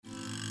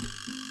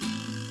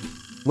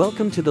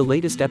Welcome to the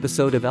latest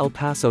episode of El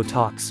Paso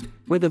Talks,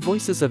 where the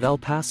voices of El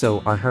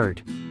Paso are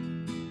heard.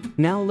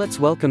 Now let's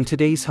welcome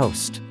today's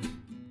host.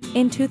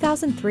 In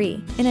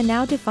 2003, in a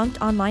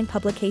now-defunct online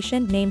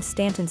publication named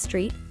Stanton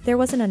Street, there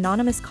was an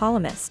anonymous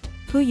columnist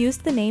who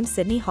used the name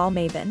Sydney Hall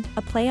Maven,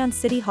 a play on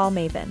City Hall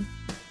Maven.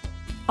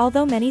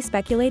 Although many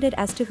speculated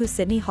as to who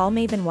Sydney Hall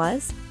Maven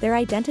was, their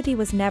identity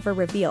was never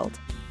revealed.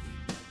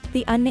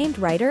 The unnamed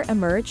writer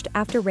emerged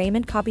after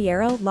Raymond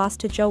Caballero lost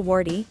to Joe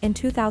Wardy in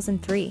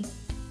 2003.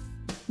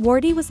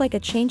 Wardy was like a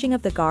changing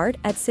of the guard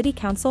at City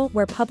Council,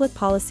 where public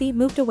policy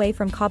moved away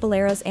from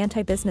Caballero's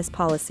anti-business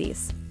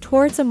policies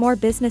towards a more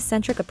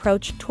business-centric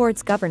approach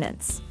towards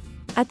governance.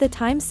 At the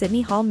time,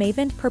 Sydney Hall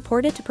Maven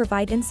purported to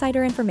provide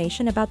insider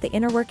information about the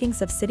inner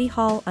workings of City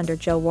Hall under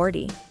Joe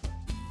Wardy.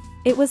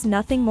 It was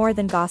nothing more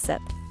than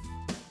gossip.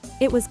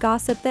 It was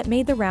gossip that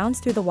made the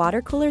rounds through the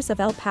water coolers of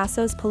El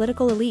Paso's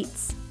political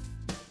elites.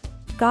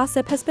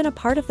 Gossip has been a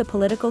part of the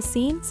political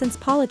scene since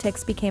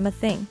politics became a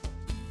thing.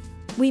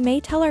 We may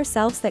tell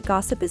ourselves that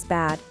gossip is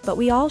bad, but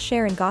we all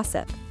share in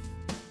gossip.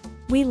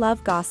 We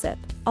love gossip,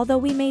 although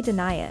we may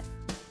deny it.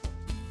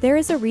 There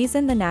is a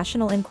reason the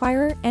National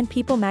Enquirer and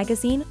People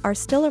magazine are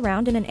still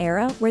around in an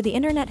era where the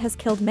internet has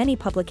killed many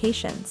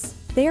publications.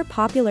 They are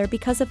popular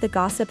because of the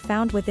gossip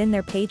found within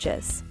their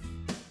pages.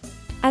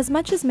 As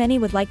much as many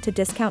would like to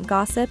discount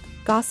gossip,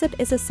 gossip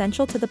is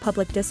essential to the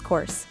public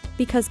discourse,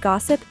 because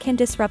gossip can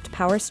disrupt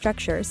power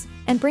structures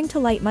and bring to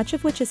light much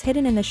of which is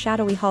hidden in the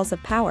shadowy halls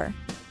of power.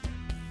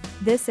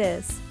 This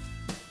is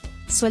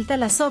Suelta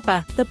la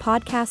Sopa, the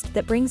podcast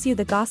that brings you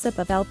the gossip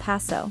of El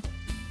Paso.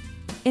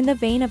 In the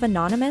vein of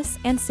Anonymous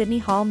and Sydney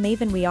Hall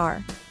Maven, we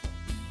are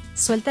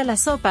Suelta la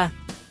Sopa.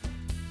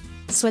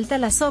 Suelta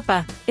la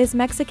Sopa is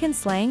Mexican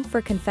slang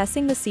for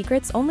confessing the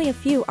secrets only a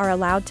few are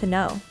allowed to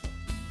know.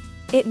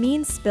 It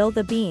means spill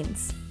the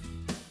beans.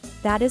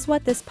 That is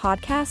what this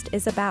podcast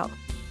is about.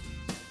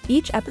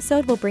 Each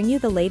episode will bring you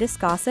the latest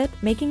gossip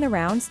making the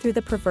rounds through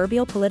the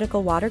proverbial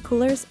political water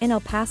coolers in El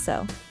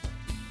Paso.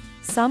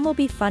 Some will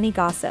be funny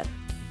gossip.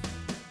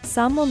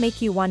 Some will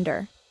make you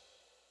wonder.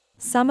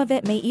 Some of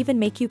it may even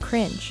make you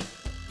cringe.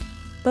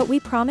 But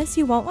we promise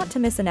you won't want to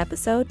miss an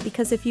episode,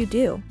 because if you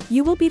do,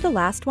 you will be the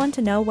last one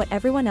to know what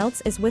everyone else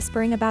is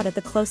whispering about at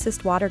the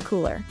closest water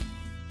cooler.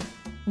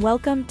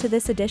 Welcome to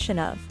this edition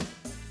of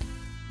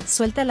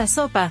Suelta la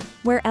Sopa,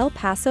 where El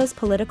Paso's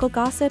political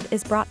gossip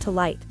is brought to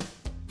light.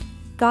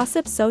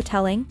 Gossip so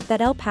telling that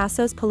El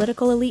Paso's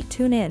political elite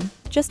tune in,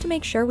 just to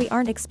make sure we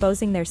aren't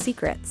exposing their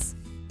secrets.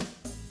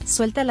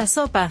 Suelta la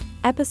Sopa.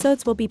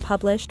 Episodes will be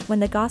published when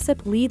the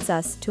gossip leads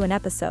us to an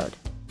episode.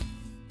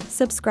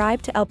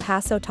 Subscribe to El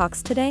Paso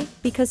Talks today,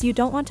 because you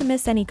don't want to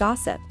miss any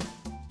gossip.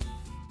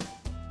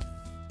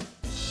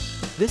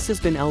 This has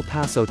been El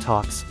Paso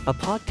Talks, a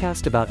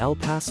podcast about El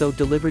Paso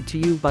delivered to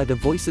you by the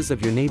voices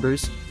of your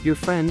neighbors, your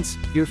friends,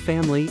 your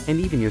family, and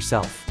even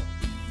yourself.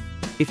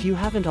 If you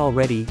haven't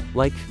already,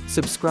 like,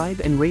 subscribe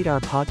and rate our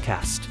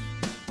podcast.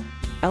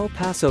 El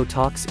Paso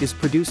Talks is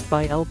produced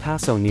by El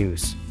Paso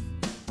News.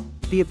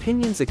 The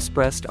opinions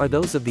expressed are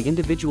those of the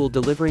individual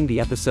delivering the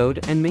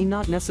episode and may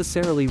not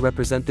necessarily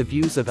represent the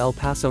views of El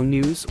Paso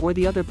News or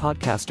the other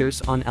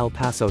podcasters on El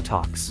Paso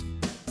Talks.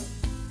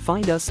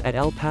 Find us at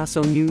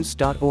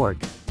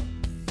elpasonews.org.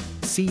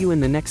 See you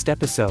in the next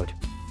episode.